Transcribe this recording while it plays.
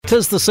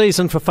'Tis the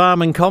season for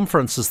farming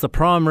conferences. The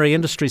primary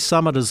industry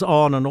summit is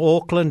on in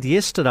Auckland.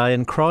 Yesterday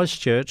in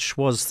Christchurch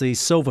was the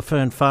Silver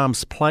Fern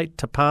Farms Plate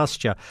to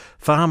Pasture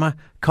Farmer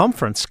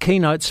Conference.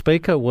 Keynote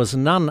speaker was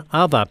none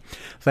other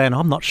than,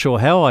 I'm not sure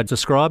how I'd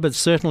describe it,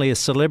 certainly a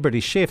celebrity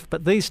chef,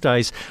 but these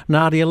days,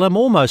 Nadia,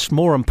 almost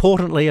more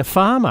importantly, a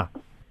farmer.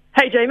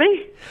 Hey,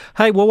 Jamie.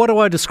 Hey, well, what do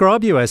I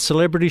describe you as,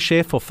 celebrity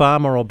chef or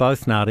farmer or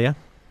both, Nadia?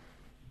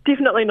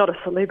 Definitely not a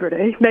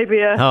celebrity. Maybe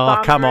a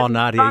farmer, come on,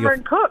 Nadia. Farmer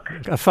and cook.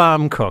 A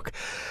farm cook.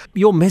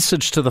 Your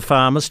message to the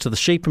farmers, to the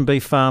sheep and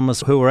beef farmers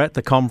who were at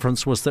the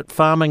conference, was that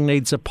farming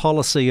needs a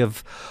policy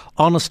of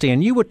honesty.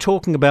 And you were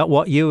talking about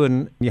what you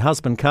and your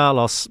husband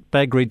Carlos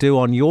Bagri do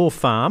on your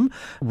farm,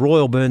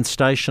 Royal Burn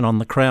Station on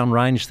the Crown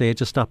Range there,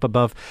 just up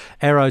above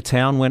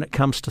Arrowtown, when it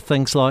comes to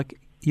things like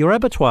your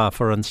abattoir,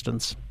 for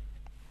instance.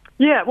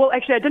 Yeah, well,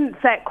 actually, I didn't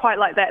say it quite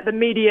like that. The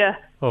media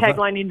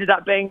tagline ended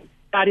up being,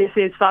 Nadia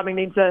says farming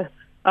needs a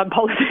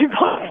policy.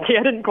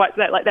 I didn't quite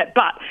say it like that.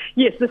 But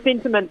yes, the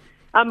sentiment,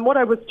 what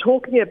I was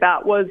talking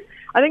about was,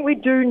 I think we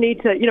do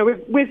need to,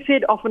 we've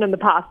said often in the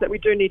past that we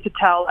do need to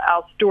tell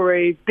our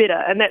story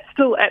better. And that's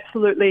still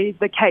absolutely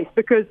the case,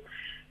 because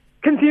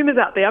consumers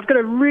out there, I've got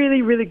a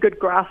really, really good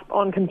grasp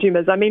on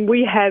consumers. I mean,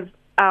 we have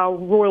our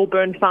Royal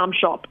Burn Farm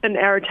Shop in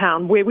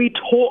Arrowtown where we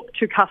talk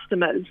to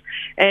customers,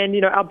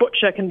 and our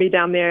butcher can be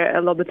down there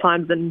a lot of the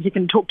times and he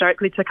can talk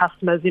directly to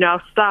customers.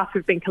 Our staff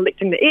who've been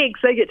collecting the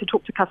eggs, they get to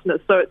talk to customers,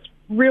 so it's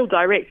real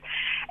direct.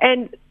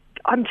 And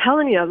I'm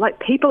telling you,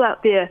 people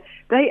out there,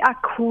 they are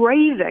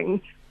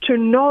craving to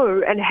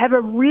know and have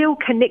a real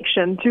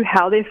connection to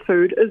how their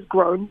food is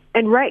grown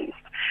and raised.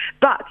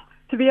 But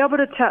to be able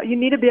to tell, you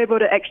need to be able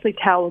to actually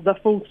tell the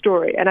full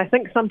story. And I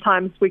think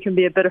sometimes we can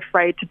be a bit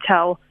afraid to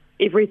tell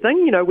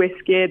everything. We're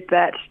scared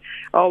that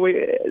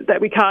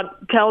we can't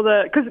tell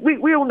because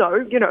we all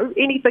know,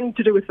 anything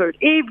to do with food,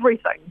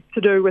 everything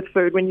to do with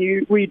food, when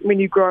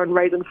you grow and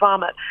raise and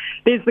farm it,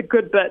 there's the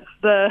good bits,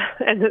 the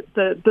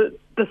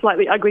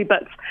slightly ugly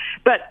bits,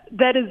 but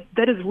that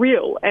is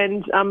real,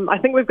 and I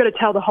think we've got to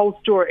tell the whole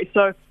story.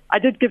 So I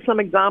did give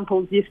some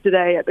examples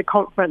yesterday at the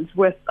conference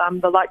with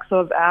the likes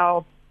of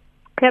our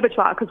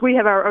abattoir, because we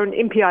have our own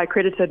MPI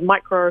accredited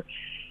micro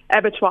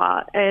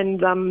abattoir,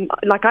 and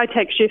I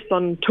take chefs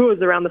on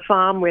tours around the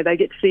farm where they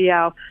get to see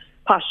our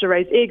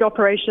pasture-raised egg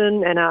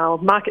operation and our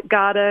market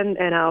garden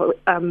and our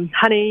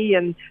honey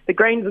and the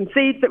grains and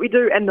seeds that we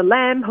do, and the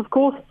lamb, of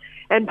course.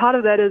 And part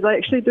of that is I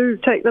actually do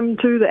take them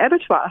to the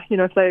abattoir,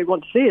 if they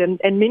want to see it,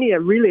 and many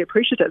are really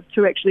appreciative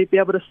to actually be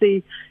able to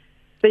see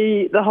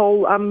the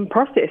whole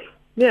process.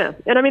 Yeah,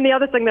 and I mean, the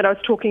other thing that I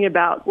was talking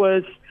about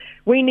was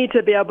we need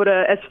to be able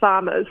to, as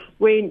farmers,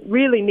 we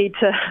really need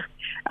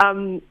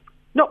to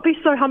not be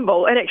so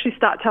humble and actually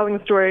start telling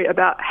a story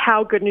about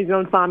how good New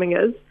Zealand farming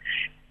is.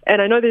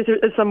 And I know there's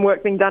some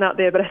work being done out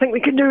there, but I think we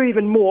can do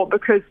even more,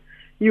 because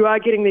you are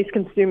getting these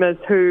consumers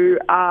who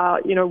are,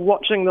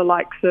 watching the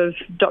likes of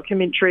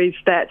documentaries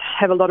that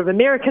have a lot of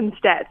American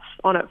stats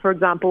on it, for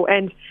example.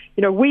 And,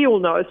 we all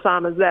know as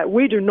farmers that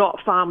we do not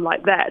farm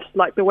like that.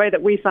 Like, the way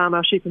that we farm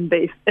our sheep and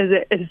beef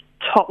is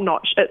top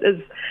notch. It is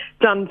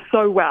done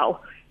so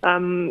well.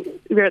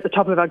 We're at the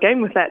top of our game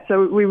with that.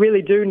 So we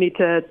really do need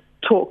to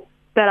talk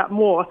that up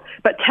more,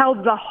 but tell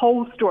the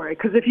whole story,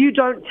 because if you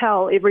don't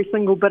tell every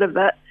single bit of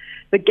it,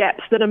 the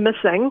gaps that are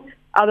missing,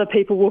 other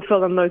people will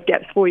fill in those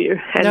gaps for you,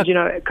 and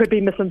it could be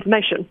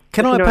misinformation.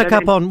 Can I pick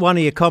up on one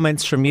of your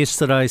comments from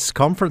yesterday's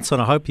conference, and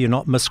I hope you're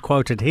not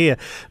misquoted here,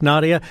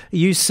 Nadia?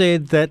 You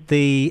said that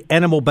the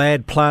animal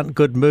bad, plant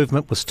good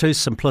movement was too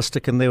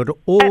simplistic, and there would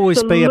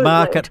always be a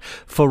market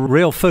for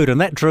real food, and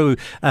that drew,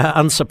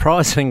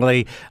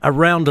 unsurprisingly, a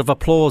round of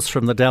applause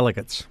from the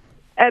delegates.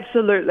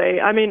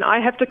 Absolutely. I mean, I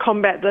have to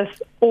combat this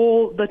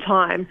all the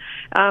time.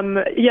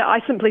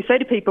 I simply say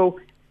to people,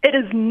 it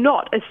is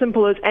not as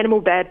simple as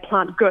animal bad,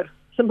 plant good.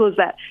 Simple as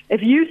that.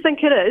 If you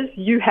think it is,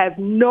 you have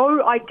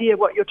no idea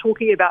what you're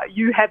talking about.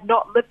 You have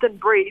not lived and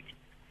breathed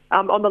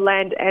on the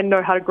land and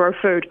know how to grow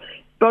food.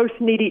 Both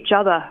need each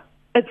other.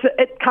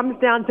 It comes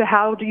down to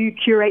how do you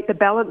curate the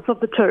balance of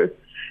the two.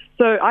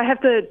 So I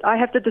have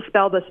to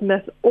dispel this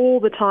myth all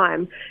the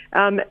time.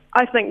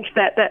 I think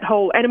that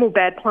whole animal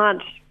bad,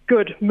 plant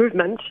good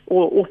movement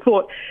or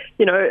thought,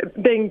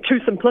 being too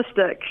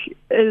simplistic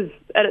is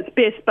at its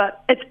best,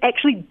 but it's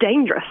actually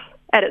dangerous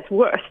at its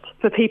worst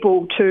for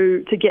people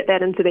to get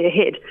that into their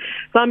head.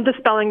 So I'm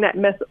dispelling that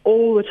myth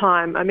all the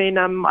time. I mean,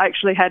 I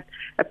actually had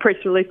a press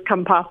release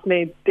come past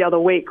me the other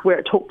week where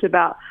it talked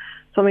about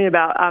something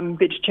about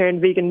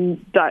vegetarian,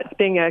 vegan diets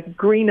being a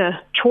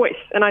greener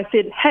choice. And I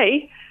said,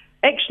 hey,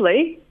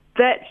 actually,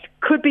 that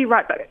could be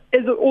right, but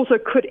it also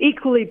could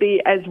equally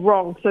be as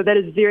wrong. So that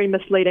is very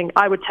misleading.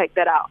 I would take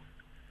that out.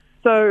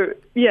 So,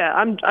 yeah,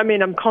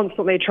 I'm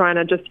constantly trying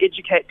to just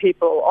educate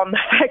people on the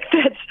fact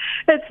that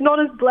it's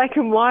not as black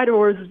and white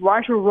or as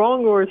right or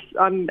wrong or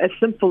as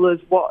simple as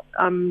what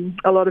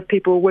a lot of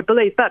people would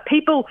believe. But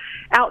people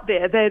out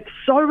there, they're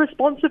so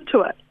responsive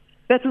to it.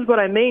 This is what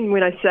I mean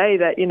when I say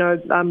that,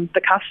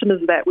 the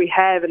customers that we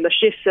have and the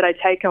chefs that I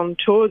take on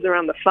tours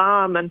around the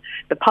farm and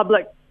the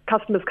public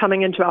customers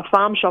coming into our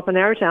farm shop in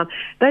Arrowtown,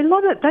 they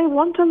love it. They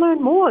want to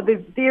learn more.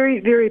 They're very,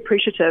 very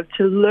appreciative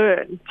to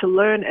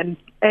learn and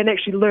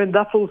actually learn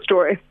the full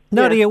story.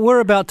 Nadia, we're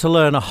about to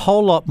learn a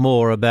whole lot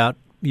more about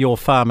your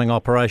farming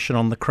operation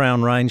on the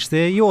Crown Range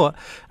there. You're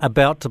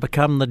about to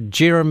become the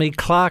Jeremy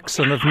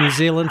Clarkson of New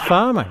Zealand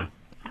farming.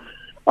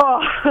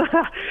 Oh,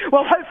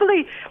 well,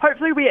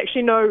 hopefully we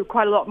actually know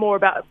quite a lot more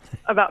about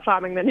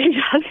farming than he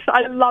does.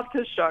 I loved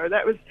his show.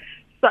 That was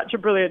such a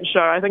brilliant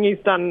show. I think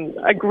he's done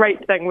a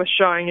great thing with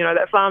showing,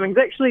 that farming's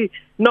actually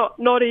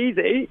not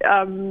easy,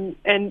 and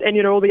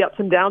all the ups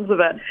and downs of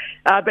it.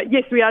 But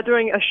yes, we are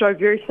doing a show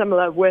very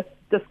similar with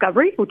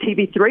Discovery or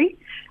TV3.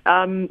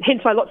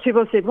 Hence why lots of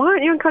people have said, why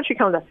aren't you on Country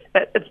Calendar?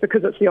 It's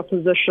because it's the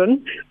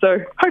opposition. So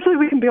hopefully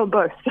we can be on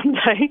both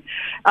someday.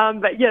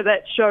 But yeah,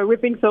 that show,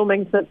 we've been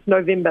filming since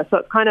November. So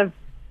it's kind of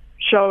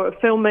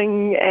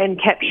filming and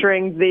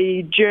capturing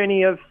the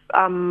journey of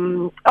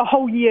a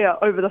whole year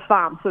over the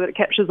farm so that it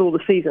captures all the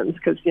seasons,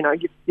 because,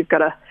 you've got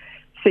to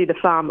see the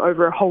farm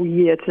over a whole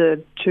year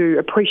to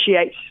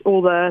appreciate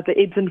all the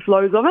ebbs and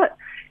flows of it.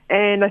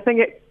 And I think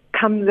it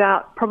comes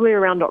out probably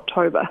around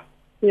October.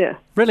 Yeah.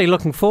 Really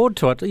looking forward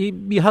to it.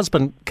 Your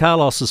husband,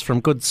 Carlos, is from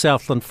good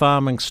Southland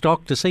farming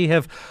stock. Does he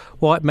have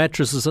white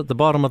mattresses at the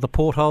bottom of the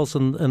portholes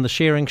in the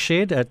shearing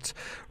shed at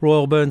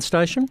Royal Burn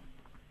Station?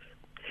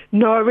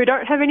 No, we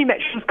don't have any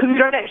mattresses because we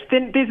don't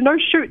actually. There's no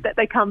chute that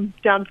they come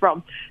down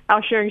from.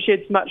 Our shearing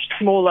shed's much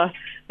smaller,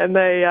 and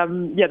they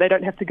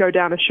don't have to go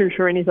down a chute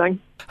or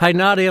anything. Hey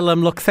Nadia,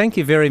 look, thank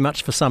you very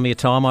much for some of your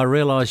time. I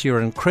realise you're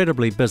an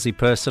incredibly busy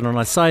person, and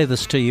I say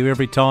this to you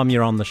every time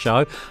you're on the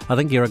show. I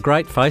think you're a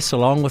great face,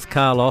 along with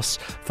Carlos,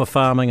 for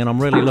farming, and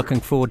I'm really looking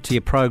forward to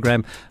your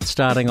program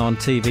starting on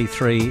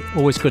TV3.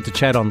 Always good to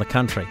chat on the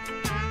country.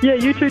 Yeah,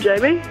 you too,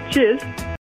 Jamie. Cheers.